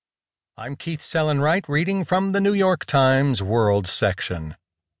I'm Keith Sellenwright, reading from the New York Times World section.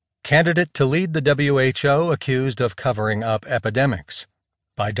 Candidate to lead the WHO accused of covering up epidemics,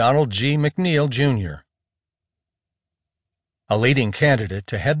 by Donald G. McNeil, Jr. A leading candidate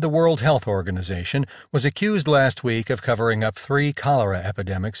to head the World Health Organization was accused last week of covering up 3 cholera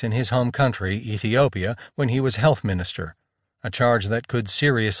epidemics in his home country, Ethiopia, when he was health minister, a charge that could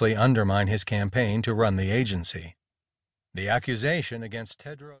seriously undermine his campaign to run the agency. The accusation against Tedros